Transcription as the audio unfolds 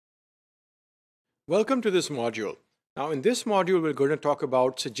Welcome to this module. Now, in this module, we're going to talk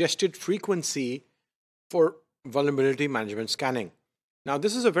about suggested frequency for vulnerability management scanning. Now,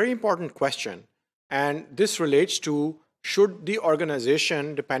 this is a very important question, and this relates to should the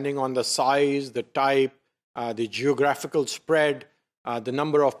organization, depending on the size, the type, the geographical spread, the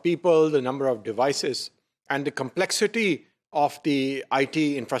number of people, the number of devices, and the complexity of the IT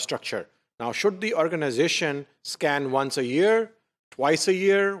infrastructure. Now, should the organization scan once a year, twice a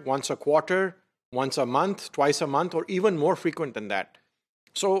year, once a quarter, once a month, twice a month, or even more frequent than that?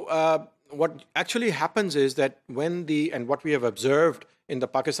 So what actually happens is that and what we have observed in the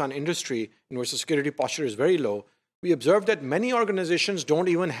Pakistan industry, in which the security posture is very low, we observe that many organizations don't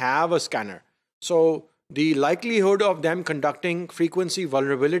even have a scanner. So the likelihood of them conducting frequency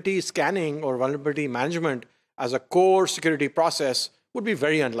vulnerability scanning or vulnerability management as a core security process would be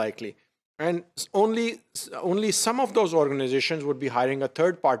very unlikely. And only some of those organizations would be hiring a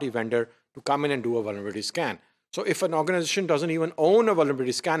third-party vendor to come in and do a vulnerability scan. So if an organization doesn't even own a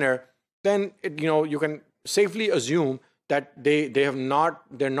vulnerability scanner, then you can safely assume that they're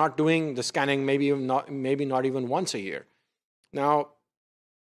not doing the scanning maybe not even once a year. Now,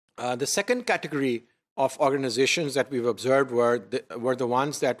 the second category of organizations that we've observed were the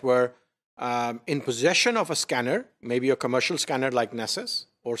ones that were in possession of a scanner, maybe a commercial scanner like Nessus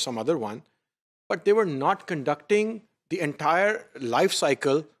or some other one, but they were not conducting the entire life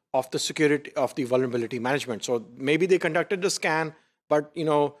cycle of the vulnerability management. So maybe they conducted the scan, but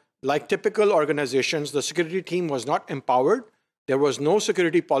like typical organizations, the security team was not empowered. There was no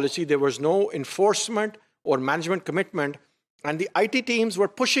security policy. There was no enforcement or management commitment. And the IT teams were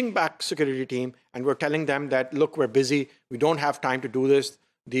pushing back security team and were telling them that, look, we're busy. We don't have time to do this.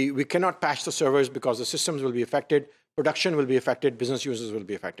 We cannot patch the servers because the systems will be affected. Production will be affected. Business users will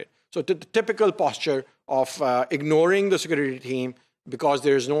be affected. So the typical posture of ignoring the security team because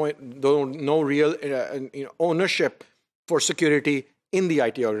there is no real ownership for security in the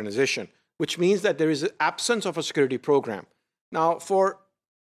IT organization, which means that there is an absence of a security program. Now, for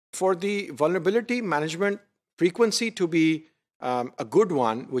the vulnerability management frequency to be a good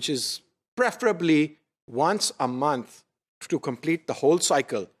one, which is preferably once a month to complete the whole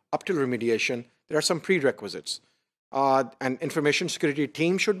cycle up till remediation, there are some prerequisites. An information security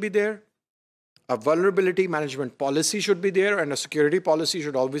team should be there. A vulnerability management policy should be there, and a security policy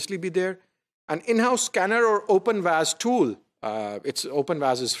should obviously be there. An in-house scanner or OpenVAS tool,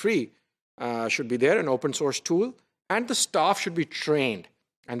 OpenVAS is free, should be there, an open source tool, and the staff should be trained.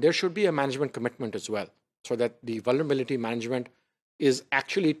 And there should be a management commitment as well, so that the vulnerability management is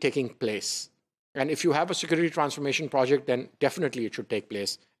actually taking place. And if you have a security transformation project, then definitely it should take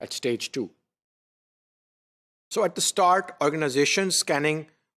place at stage 2. So at the start, organizations scanning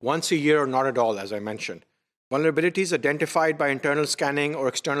once a year or not at all, as I mentioned. Vulnerabilities identified by internal scanning or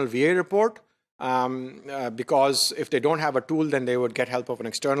external VA report, because if they don't have a tool, then they would get help of an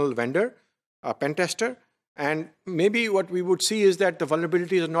external vendor, a pen tester. And maybe what we would see is that the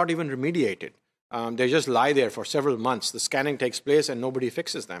vulnerabilities are not even remediated. They just lie there for several months. The scanning takes place and nobody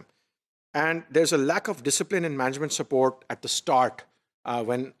fixes them. And there's a lack of discipline and management support at the start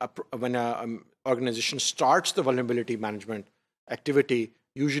when an organization starts the vulnerability management activity.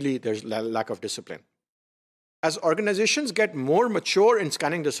 Usually there's lack of discipline. As organizations get more mature in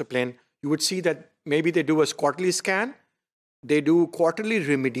scanning discipline, you would see that maybe they do a quarterly scan. They do quarterly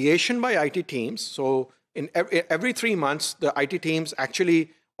remediation by IT teams. So in every 3 months, the IT teams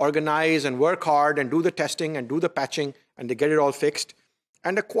actually organize and work hard and do the testing and do the patching, and they get it all fixed.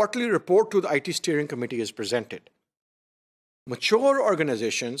 And a quarterly report to the IT steering committee is presented. Mature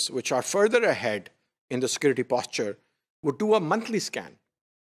organizations, which are further ahead in the security posture, would do a monthly scan.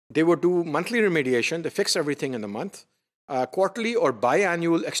 They would do monthly remediation. They fix everything in the month. Quarterly or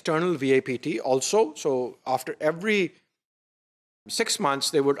biannual external VAPT also. So after every 6 months,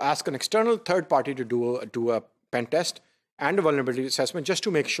 they would ask an external third party to do a pen test and a vulnerability assessment just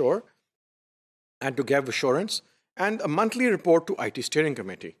to make sure and to give assurance, and a monthly report to IT steering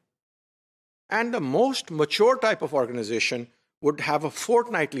committee. And the most mature type of organization would have a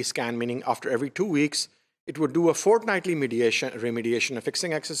fortnightly scan, meaning after every 2 weeks, it would do a fortnightly remediation, a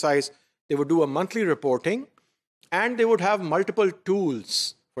fixing exercise. They would do a monthly reporting, and they would have multiple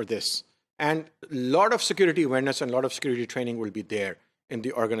tools for this. And a lot of security awareness and a lot of security training will be there in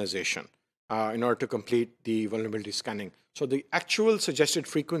the organization in order to complete the vulnerability scanning. So the actual suggested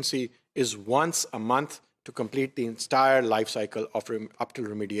frequency is once a month to complete the entire life cycle of up till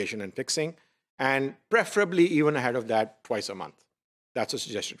remediation and fixing, and preferably even ahead of that, twice a month. That's a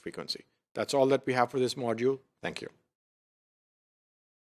suggested frequency. That's all that we have for this module. Thank you.